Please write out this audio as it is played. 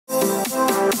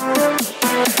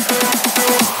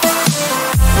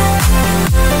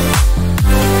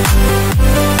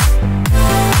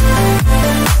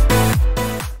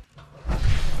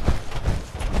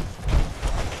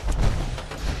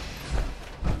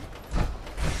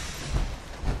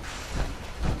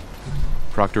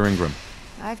Proctor Ingram.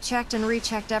 I've checked and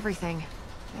rechecked everything.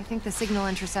 I think the signal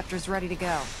interceptor's ready to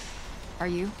go. Are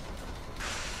you?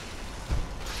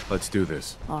 Let's do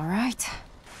this. All right.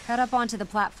 Head up onto the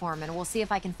platform and we'll see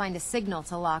if I can find a signal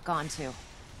to lock onto.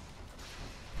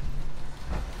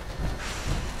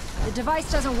 The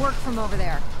device doesn't work from over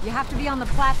there. You have to be on the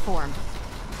platform.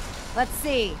 Let's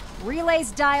see. Relays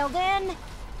dialed in.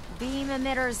 Beam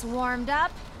emitters warmed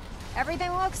up.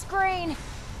 Everything looks green.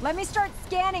 Let me start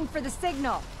scanning for the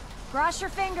signal. Cross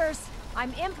your fingers.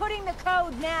 I'm inputting the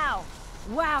code now.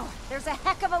 Wow, there's a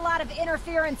heck of a lot of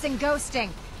interference and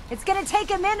ghosting. It's gonna take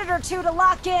a minute or two to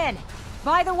lock in.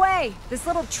 By the way, this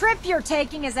little trip you're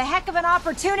taking is a heck of an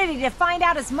opportunity to find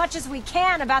out as much as we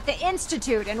can about the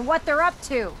Institute and what they're up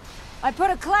to. I put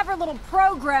a clever little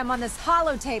program on this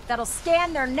holotape that'll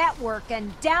scan their network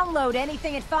and download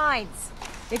anything it finds.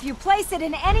 If you place it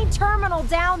in any terminal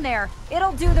down there,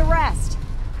 it'll do the rest.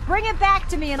 Bring it back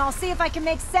to me and I'll see if I can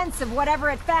make sense of whatever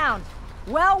it found.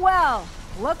 Well, well,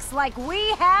 looks like we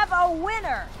have a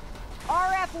winner.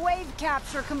 RF wave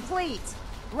capture complete.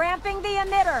 Ramping the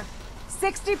emitter.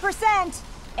 60%,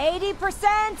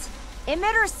 80%.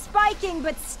 Emitter spiking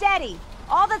but steady.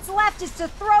 All that's left is to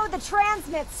throw the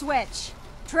transmit switch.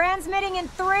 Transmitting in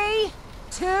 3,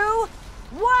 2,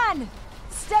 1.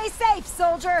 Stay safe,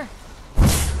 soldier.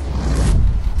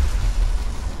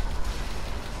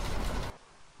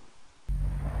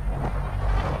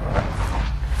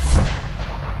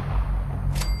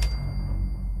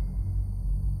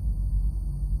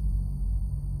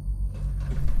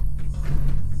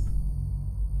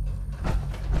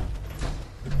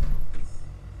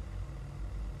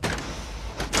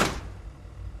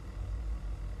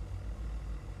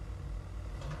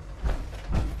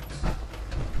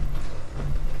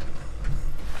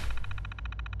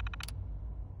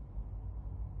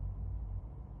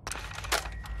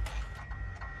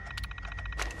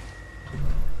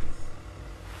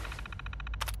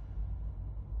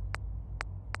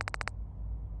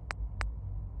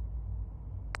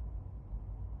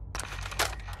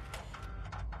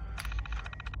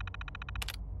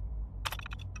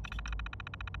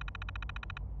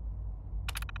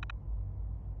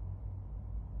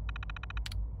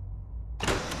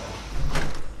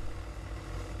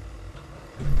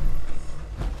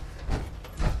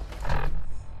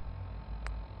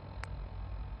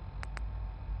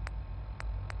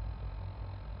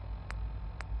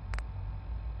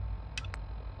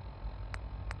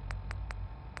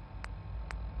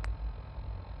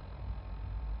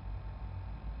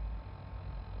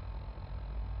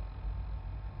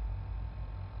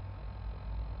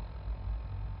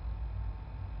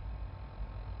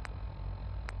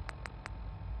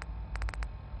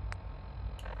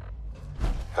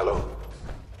 Hello.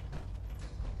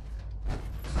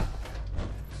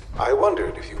 I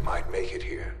wondered if you might make it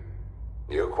here.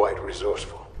 You're quite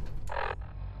resourceful.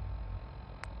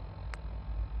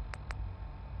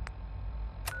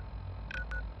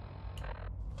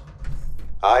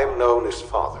 I'm known as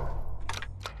Father.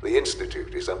 The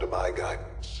Institute is under my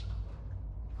guidance.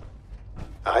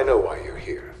 I know why you're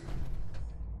here.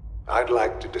 I'd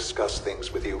like to discuss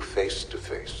things with you face to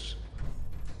face.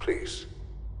 Please.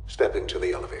 Step into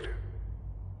the elevator.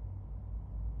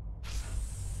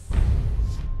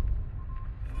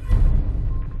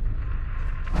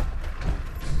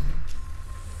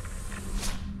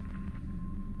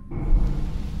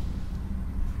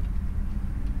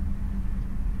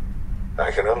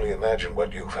 I can only imagine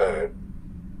what you've heard,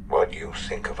 what you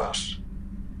think of us.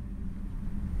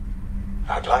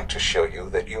 I'd like to show you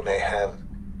that you may have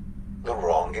the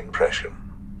wrong impression.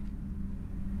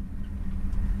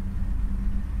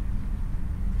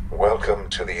 Welcome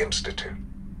to the Institute.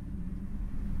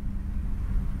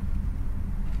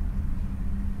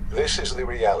 This is the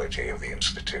reality of the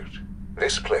Institute.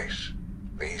 This place,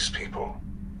 these people,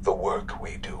 the work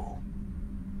we do.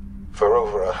 For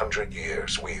over 100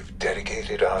 years, we've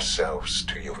dedicated ourselves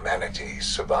to humanity's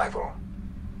survival.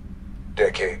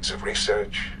 Decades of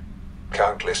research,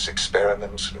 countless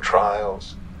experiments and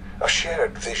trials, a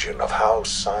shared vision of how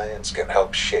science can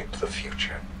help shape the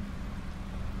future.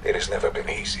 It has never been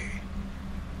easy,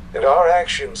 and our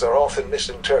actions are often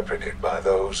misinterpreted by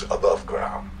those above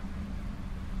ground.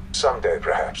 Someday,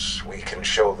 perhaps, we can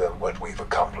show them what we've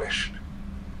accomplished.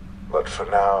 But for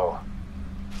now,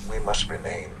 we must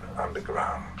remain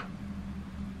underground.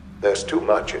 There's too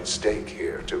much at stake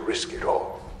here to risk it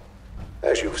all.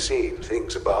 As you've seen,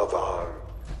 things above are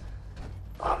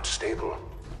unstable.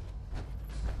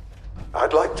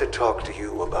 I'd like to talk to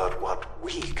you about what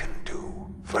we can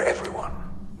do for everyone.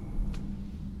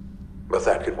 But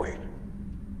that can wait.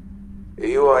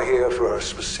 You are here for a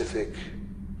specific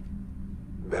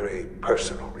very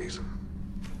personal reason.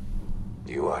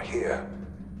 You are here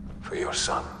for your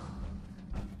son.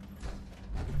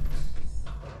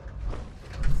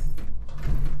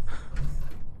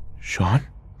 Sean?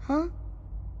 Huh?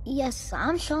 Yes,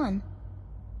 I'm Sean.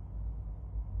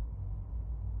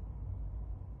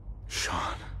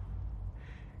 Sean?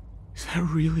 Is that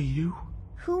really you?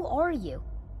 Who are you?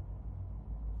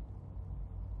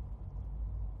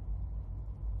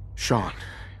 Sean,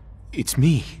 it's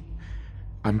me.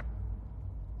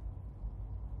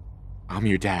 I'm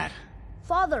your dad.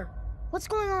 Father, what's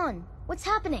going on? What's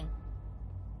happening?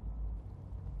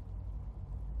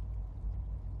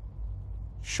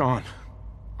 Sean,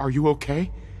 are you okay?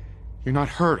 You're not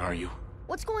hurt, are you?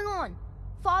 What's going on?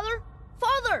 Father?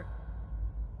 Father!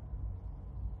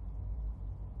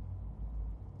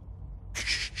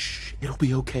 Shh. It'll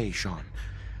be okay, Sean.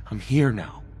 I'm here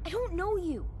now. I don't know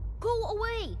you. Go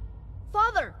away.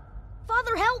 Father!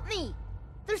 Father, help me!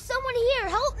 There's someone here,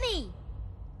 help me!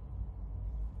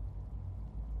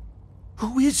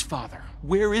 Who is Father?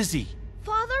 Where is he?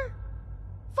 Father?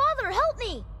 Father, help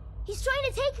me! He's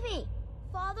trying to take me!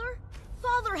 Father?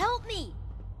 Father, help me!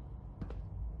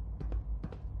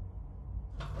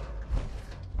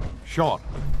 Sean.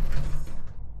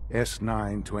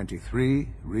 S923,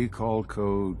 recall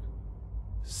code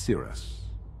Cirrus.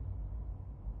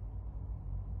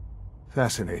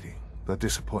 Fascinating, but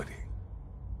disappointing.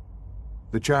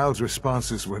 The child's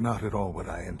responses were not at all what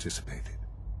I anticipated.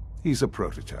 He's a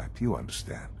prototype, you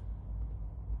understand.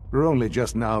 We're only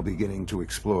just now beginning to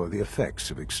explore the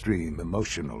effects of extreme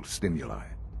emotional stimuli.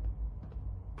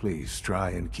 Please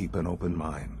try and keep an open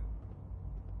mind.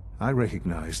 I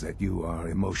recognize that you are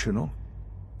emotional,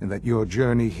 and that your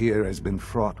journey here has been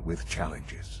fraught with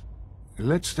challenges.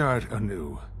 Let's start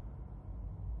anew.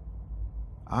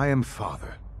 I am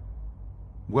Father.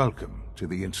 Welcome to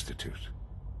the Institute.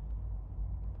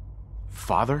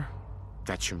 Father?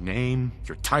 That's your name?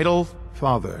 Your title?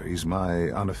 Father is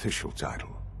my unofficial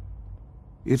title.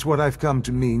 It's what I've come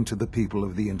to mean to the people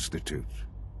of the Institute,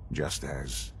 just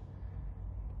as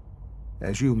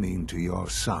you mean to your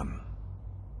son,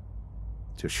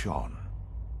 to Sean.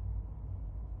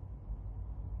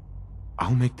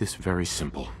 I'll make this very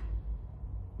simple.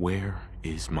 Where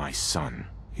is my son?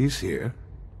 He's here,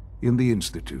 in the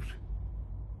Institute.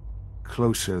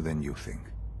 Closer than you think.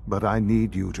 But I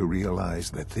need you to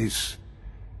realize that this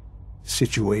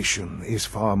situation is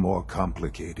far more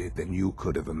complicated than you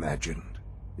could have imagined.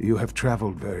 You have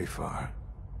traveled very far,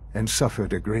 and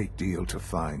suffered a great deal to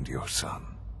find your son.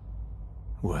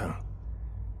 Well,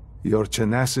 your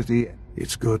tenacity,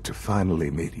 it's good to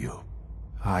finally meet you.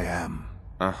 I am.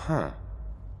 Uh-huh.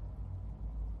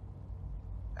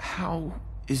 How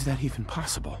is that even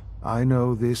possible? I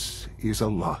know this is a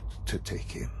lot to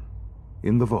take in.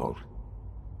 In the vault,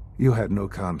 you had no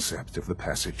concept of the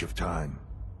passage of time.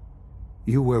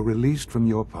 You were released from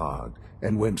your pod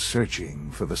and went searching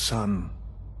for the son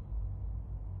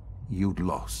you'd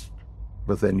lost.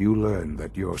 But then you learned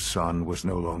that your son was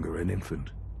no longer an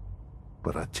infant,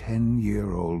 but a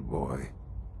 10-year-old boy.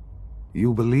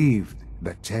 You believed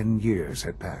that 10 years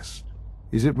had passed.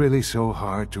 Is it really so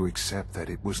hard to accept that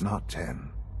it was not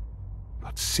 10,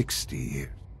 but 60 years?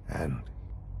 And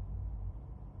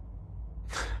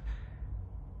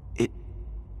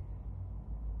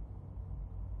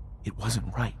It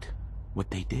wasn't right,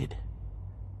 what they did.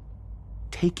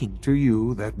 Taking... To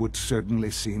you, that would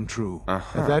certainly seem true. At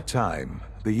that time,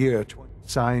 the year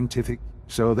scientific,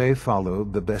 so they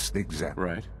followed the best example.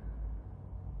 Right.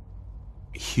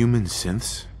 Human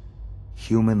synths?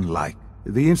 Human-like.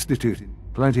 The Institute,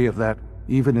 plenty of that,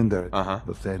 even in their...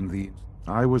 But then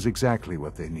I was exactly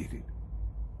what they needed.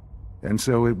 And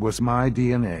so it was my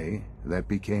DNA that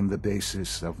became the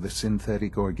basis of the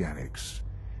synthetic organics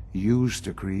used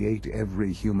to create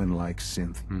every human-like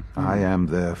synth. I am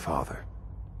their father.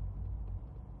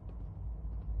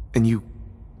 And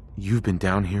you've been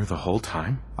down here the whole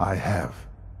time? I have.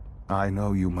 I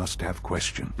know you must have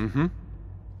questions.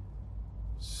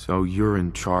 So you're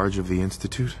in charge of the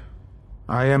Institute?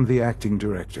 I am the acting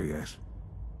director, yes.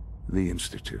 The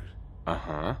Institute.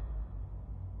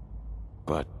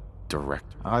 But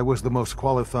director? I was the most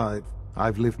qualified.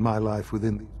 I've lived my life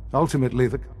within the... Ultimately,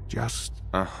 just...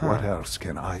 What else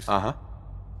can I say?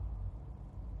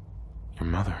 Your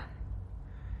mother.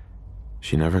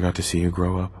 She never got to see you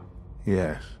grow up?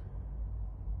 Yes.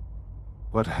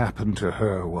 What happened to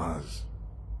her was...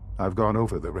 I've gone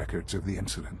over the records of the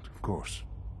incident, of course.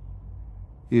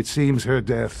 It seems her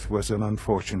death was an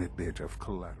unfortunate bit of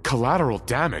collateral... Collateral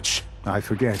damage? I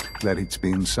forget that it's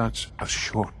been such a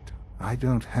short... I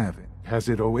don't have it. Has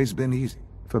it always been easy?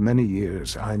 For many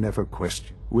years, I never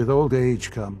questioned. With old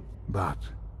age come, but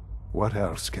what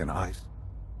else can I?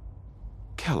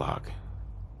 Kellogg.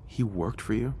 He worked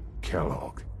for you?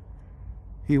 Kellogg.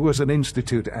 He was an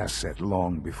Institute asset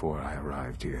long before I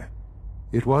arrived here.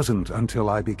 It wasn't until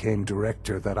I became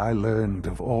director that I learned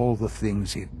of all the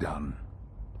things he'd done.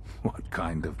 What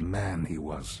kind of man he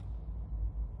was.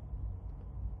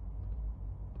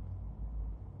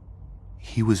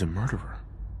 He was a murderer.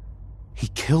 He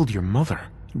killed your mother.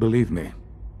 Believe me,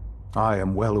 I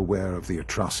am well aware of the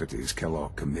atrocities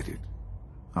Kellogg committed.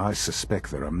 I suspect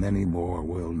there are many more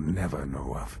we'll never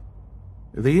know of.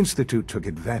 The Institute took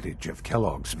advantage of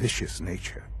Kellogg's vicious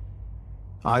nature.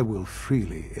 I will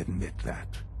freely admit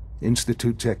that.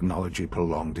 Institute technology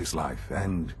prolonged his life,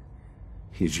 and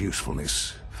his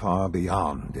usefulness far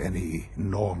beyond any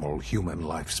normal human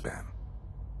lifespan.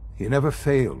 He never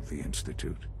failed the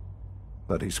Institute,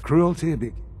 but his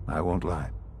cruelty I won't lie.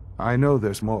 I know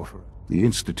there's more for it. The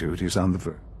Institute is on the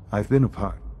verge. I've been a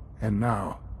part, and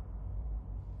now...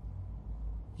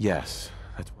 Yes,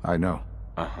 that's... I know.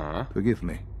 Uh-huh. Forgive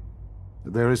me.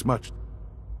 There is much...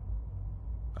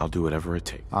 I'll do whatever it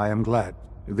takes. I am glad.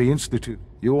 The Institute...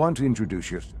 You want to introduce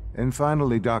yourself. And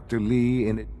finally, Dr. Lee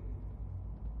in it...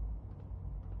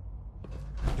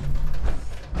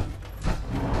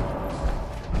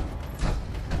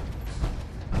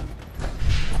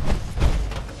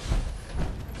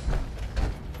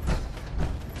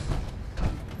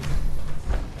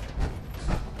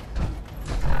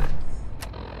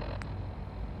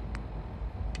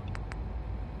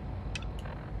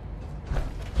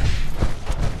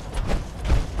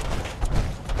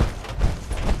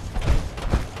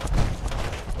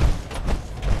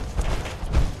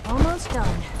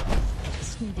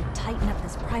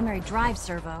 Drive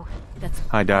servo.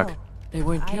 Hi, Doc. They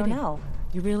weren't kidding. I don't know.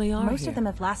 You really are Most here. of them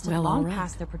have lasted well, long right.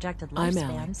 past their projected I'm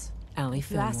lifespans. Allie If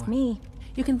you Fillmore. ask me,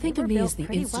 You can think they of were me built as the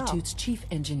pretty Institute's chief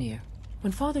engineer.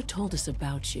 When Father told us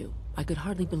about you, I could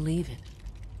hardly believe it.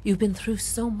 You've been through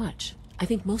so much. I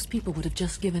think most people would have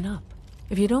just given up.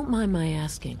 If you don't mind my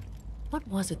asking, what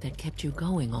was it that kept you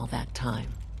going all that time?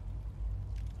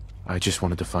 I just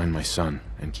wanted to find my son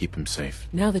and keep him safe.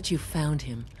 Now that you've found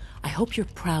him, I hope you're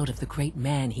proud of the great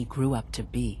man he grew up to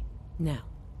be. Now,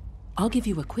 I'll give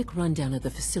you a quick rundown of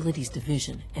the facilities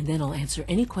division, and then I'll answer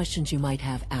any questions you might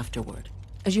have afterward.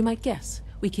 As you might guess,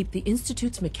 we keep the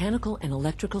Institute's mechanical and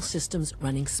electrical systems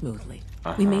running smoothly.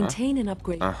 We maintain and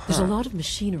upgrade. There's a lot of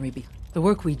machinery behind the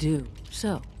work we do,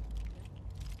 so...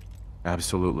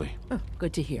 Absolutely. Oh,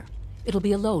 good to hear. It'll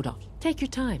be a load-off. Take your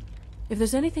time. If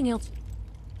there's anything else...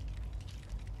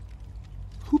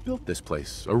 Who built this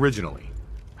place, originally?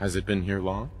 Has it been here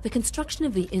long? The construction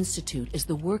of the Institute is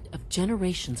the work of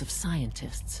generations of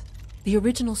scientists. The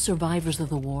original survivors of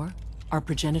the war, our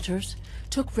progenitors,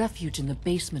 took refuge in the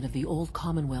basement of the old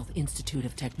Commonwealth Institute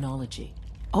of Technology.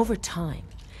 Over time,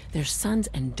 their sons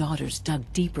and daughters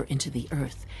dug deeper into the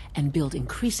earth and built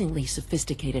increasingly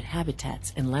sophisticated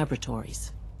habitats and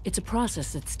laboratories. It's a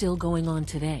process that's still going on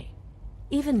today.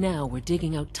 Even now, we're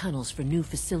digging out tunnels for new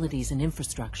facilities and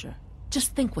infrastructure.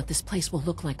 Just think what this place will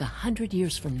look like 100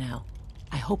 years from now.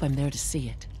 I hope I'm there to see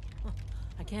it.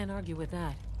 I can't argue with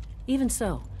that. Even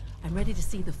so, I'm ready to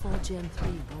see the full Gen 3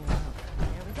 roll out.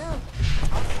 There we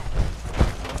go.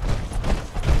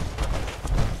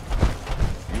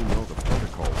 You know the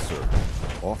protocol, sir.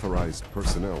 Authorized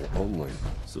personnel only.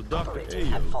 So Dr.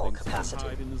 Operating at full Ayo thinks he can capacity.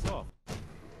 hide in his office.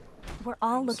 We're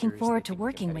all looking forward to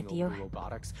working with you.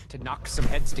 Robotics to knock some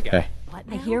heads together. Hey.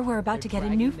 I hear we're about to get a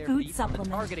new food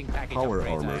supplement. Power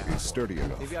armor is sturdy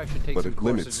enough, Maybe I should take but some it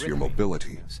limits courses your with me.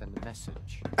 mobility. Send the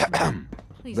message.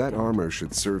 Please That don't. armor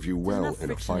should serve you There's well enough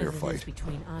in a friction as it is firefight.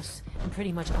 between us and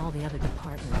pretty much all the other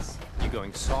departments. You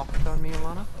going soft on me,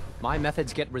 Alana? My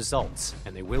methods get results,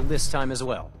 and they will this time as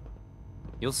well.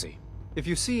 You'll see. If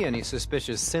you see any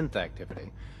suspicious synth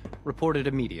activity, report it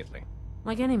immediately.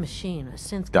 Like any machine, a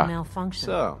synth Doc. can malfunction.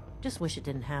 So, Just wish it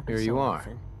didn't happen here so you are.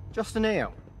 often. Justin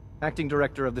Ayo, Acting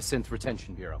Director of the Synth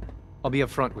Retention Bureau. I'll be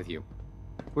upfront with you.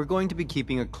 We're going to be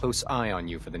keeping a close eye on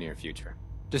you for the near future.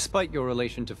 Despite your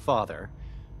relation to Father,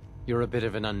 you're a bit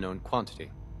of an unknown quantity.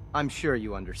 I'm sure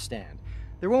you understand.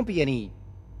 There won't be any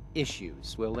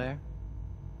issues, will there?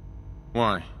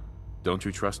 Why? Don't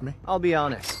you trust me? I'll be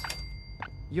honest.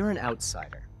 You're an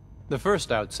outsider. The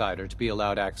first outsider to be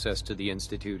allowed access to the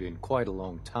Institute in quite a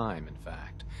long time, in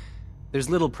fact. There's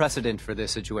little precedent for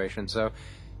this situation, so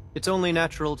it's only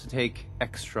natural to take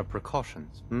extra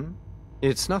precautions,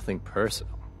 It's nothing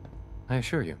personal, I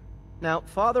assure you. Now,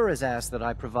 Father has asked that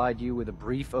I provide you with a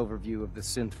brief overview of the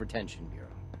Synth Retention Bureau.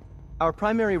 Our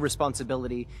primary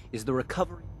responsibility is the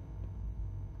recovery...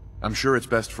 I'm sure it's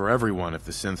best for everyone if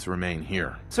the synths remain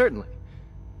here. Certainly.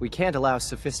 We can't allow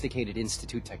sophisticated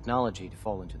Institute technology to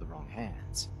fall into the wrong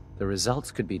hands. The results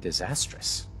could be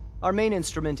disastrous. Our main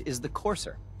instrument is the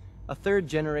Courser, a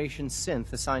third-generation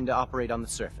synth assigned to operate on the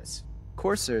surface.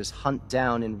 Coursers hunt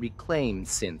down and reclaim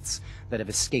synths that have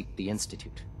escaped the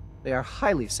Institute. They are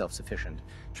highly self-sufficient,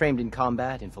 trained in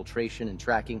combat, infiltration, and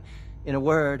tracking. In a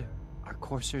word, our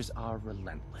Coursers are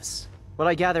relentless. Well,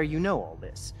 I gather you know all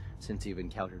this, since you've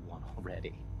encountered one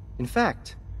already. In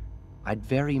fact, I'd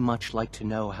very much like to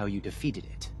know how you defeated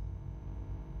it.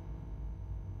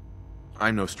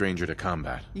 I'm no stranger to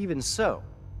combat. Even so,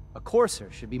 a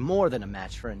Courser should be more than a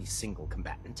match for any single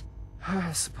combatant.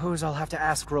 I suppose I'll have to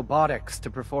ask robotics to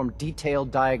perform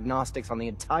detailed diagnostics on the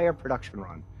entire production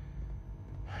run.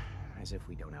 As if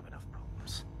we don't have enough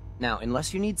problems. Now,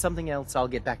 unless you need something else, I'll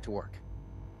get back to work.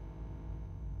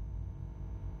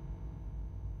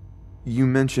 You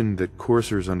mentioned that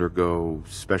coursers undergo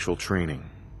special training.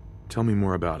 Tell me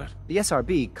more about it. The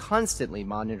SRB constantly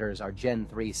monitors our Gen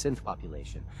 3 synth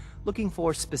population, looking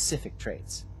for specific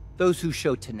traits. Those who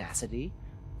show tenacity,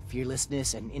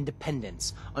 fearlessness, and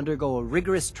independence undergo a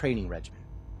rigorous training regimen.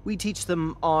 We teach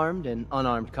them armed and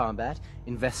unarmed combat,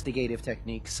 investigative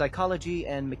techniques, psychology,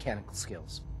 and mechanical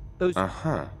skills. Those...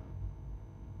 Uh-huh.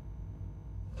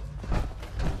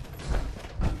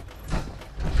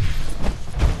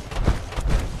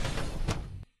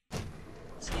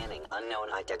 Scanning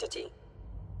unknown identity.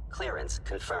 Clearance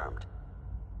confirmed.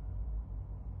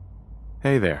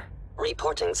 Hey there.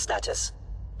 Reporting status.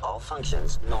 All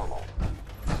functions normal.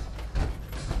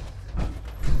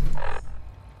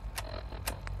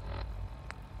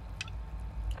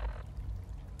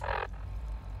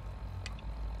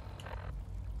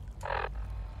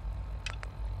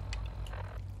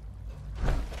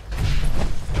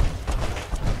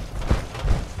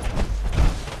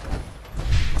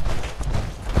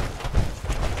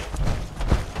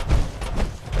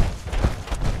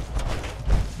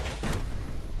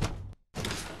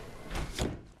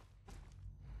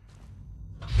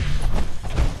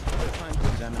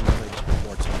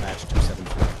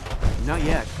 Not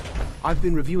yet. I've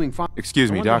been reviewing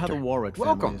Excuse me, Doctor.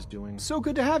 Welcome. So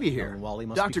good to have you here.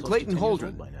 Dr. Clayton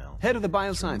Holdren, head of the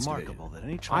Bioscience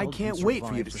Division. I can't wait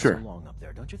for you to... Sure.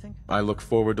 I look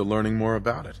forward to learning more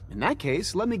about it. In that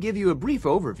case, let me give you a brief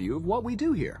overview of what we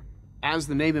do here. As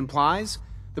the name implies,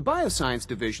 the Bioscience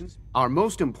Division's our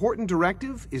most important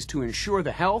directive is to ensure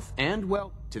the health and,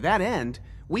 well, to that end,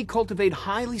 we cultivate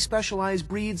highly specialized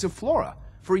breeds of flora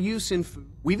for use in food.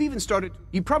 We've even started...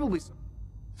 You probably...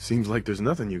 Seems like there's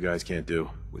nothing you guys can't do.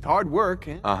 With hard work,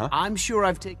 I'm sure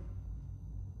I've taken...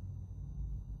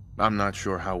 I'm not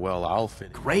sure how well I'll fit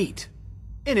in. Great.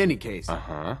 In any case...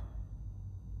 Uh-huh.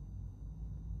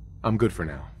 I'm good for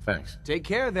now. Thanks. Take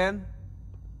care, then.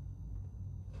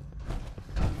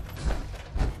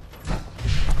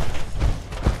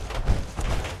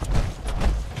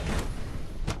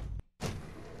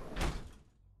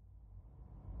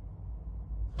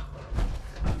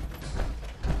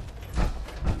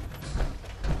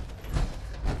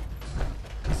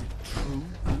 Is it true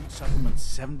food supplement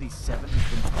 77 has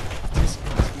been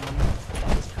discontinued?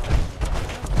 That is correct.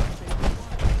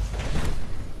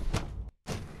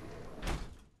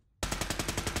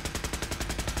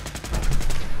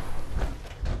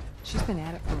 She's been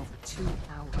at it for over 2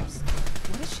 hours.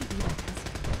 What does she even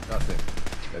have?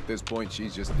 Nothing. At this point,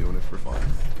 she's just doing it for fun.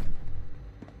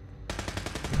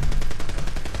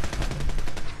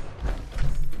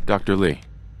 Dr. Lee.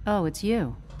 Oh, it's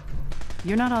you.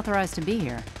 You're not authorized to be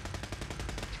here.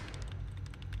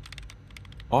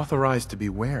 Authorized to be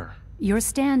where? You're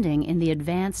standing in the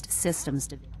Advanced Systems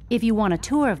Division. If you want a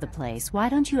tour of the place, why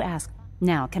don't you ask...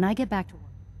 Now, can I get back to work?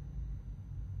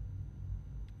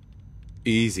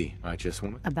 Easy. I just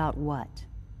want to... About what?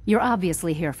 You're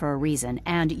obviously here for a reason,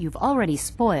 and you've already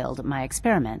spoiled my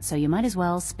experiment, so you might as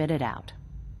well spit it out.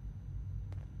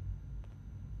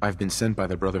 I've been sent by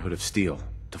the Brotherhood of Steel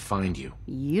to find you.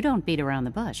 You don't beat around the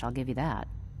bush, I'll give you that.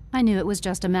 I knew it was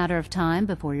just a matter of time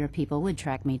before your people would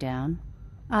track me down.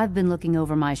 I've been looking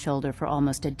over my shoulder for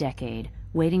almost a decade,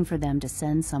 waiting for them to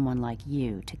send someone like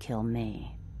you to kill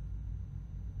me.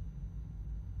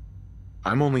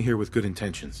 I'm only here with good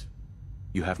intentions.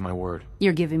 You have my word.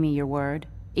 You're giving me your word,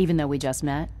 even though we just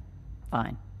met?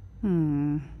 Fine.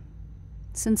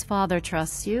 Since Father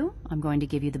trusts you, I'm going to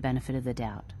give you the benefit of the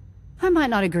doubt. I might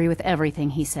not agree with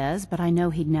everything he says, but I know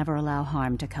he'd never allow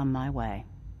harm to come my way.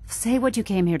 Say what you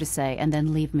came here to say, and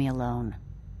then leave me alone.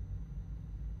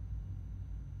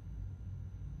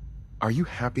 Are you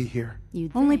happy here?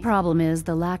 Only problem is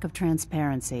the lack of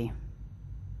transparency.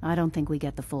 I don't think we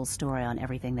get the full story on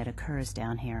everything that occurs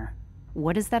down here.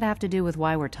 What does that have to do with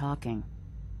why we're talking?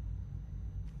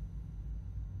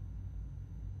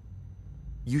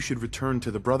 You should return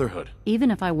to the Brotherhood. Even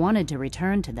if I wanted to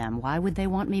return to them, why would they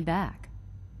want me back?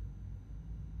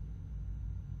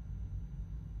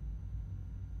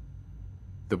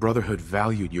 The Brotherhood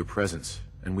valued your presence,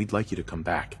 and we'd like you to come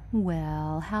back.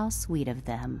 Well, how sweet of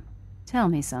them. Tell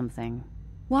me something.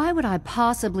 Why would I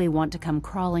possibly want to come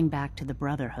crawling back to the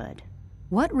Brotherhood?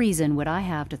 What reason would I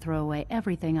have to throw away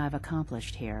everything I've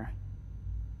accomplished here?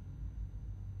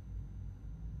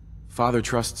 Father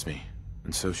trusts me,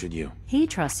 and so should you. He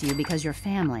trusts you because you're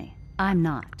family. I'm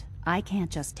not. I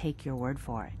can't just take your word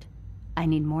for it. I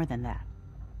need more than that.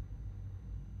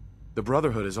 The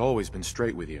Brotherhood has always been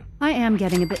straight with you. I am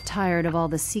getting a bit tired of all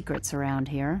the secrets around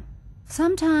here.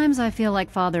 Sometimes I feel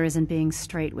like Father isn't being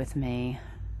straight with me.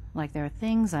 Like there are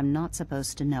things I'm not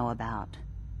supposed to know about.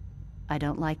 I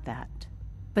don't like that.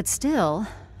 But still,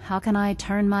 how can I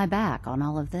turn my back on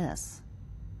all of this?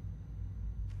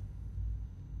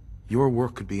 Your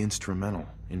work could be instrumental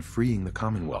in freeing the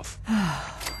Commonwealth.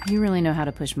 You really know how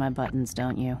to push my buttons,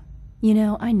 don't you? You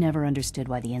know, I never understood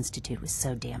why the Institute was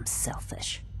so damn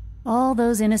selfish. All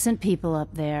those innocent people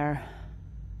up there,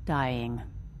 dying.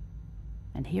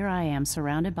 And here I am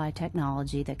surrounded by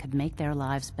technology that could make their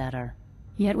lives better.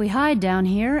 Yet we hide down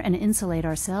here and insulate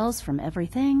ourselves from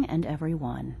everything and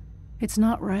everyone. It's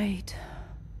not right.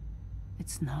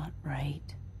 It's not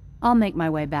right. I'll make my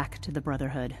way back to the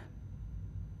Brotherhood.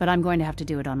 But I'm going to have to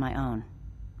do it on my own.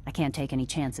 I can't take any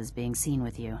chances being seen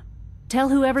with you. Tell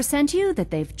whoever sent you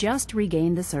that they've just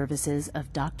regained the services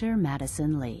of Dr.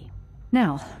 Madison Lee.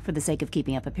 Now, for the sake of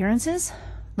keeping up appearances,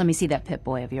 let me see that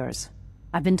Pip-Boy of yours.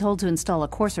 I've been told to install a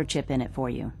Courser chip in it for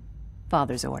you.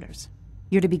 Father's orders.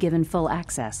 You're to be given full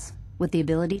access, with the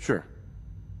ability— Sure.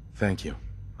 Thank you.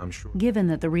 I'm sure. Given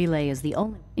that the relay is the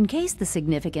only— In case the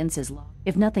significance is lost,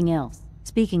 if nothing else.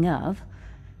 Speaking of,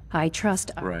 I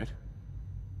trust— Right.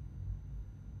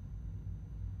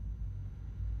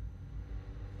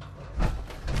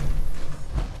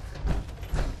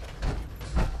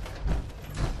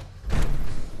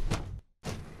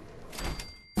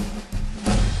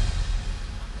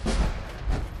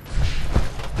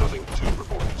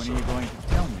 When are you going to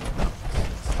tell me about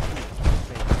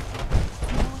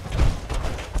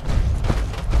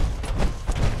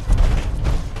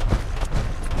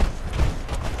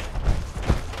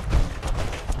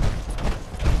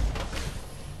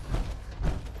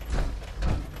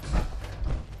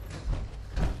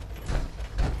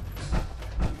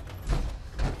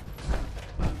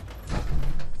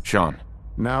Sean.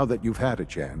 Now that you've had a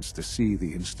chance to see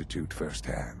the Institute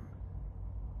firsthand,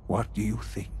 what do you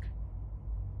think?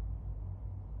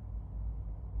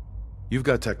 You've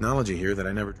got technology here that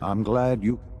I never— I'm glad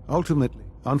you— Ultimately,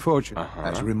 unfortunately,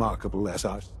 as remarkable as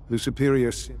us, the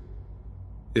superior synth—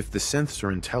 If the synths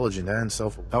are intelligent and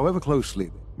self-aware— However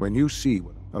closely, when you see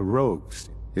a rogue,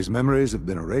 his memories have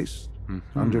been erased.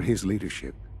 Under his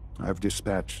leadership, I've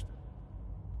dispatched—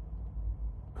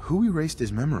 Who erased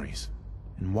his memories?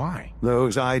 And why?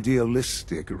 Those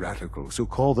idealistic radicals who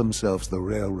call themselves the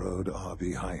Railroad are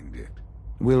behind it.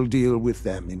 We'll deal with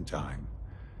them in time.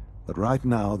 But right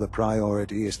now, the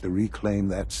priority is to reclaim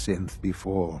that synth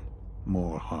before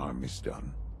more harm is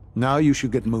done. Now you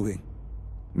should get moving.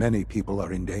 Many people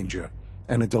are in danger,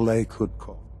 and a delay could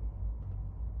cause—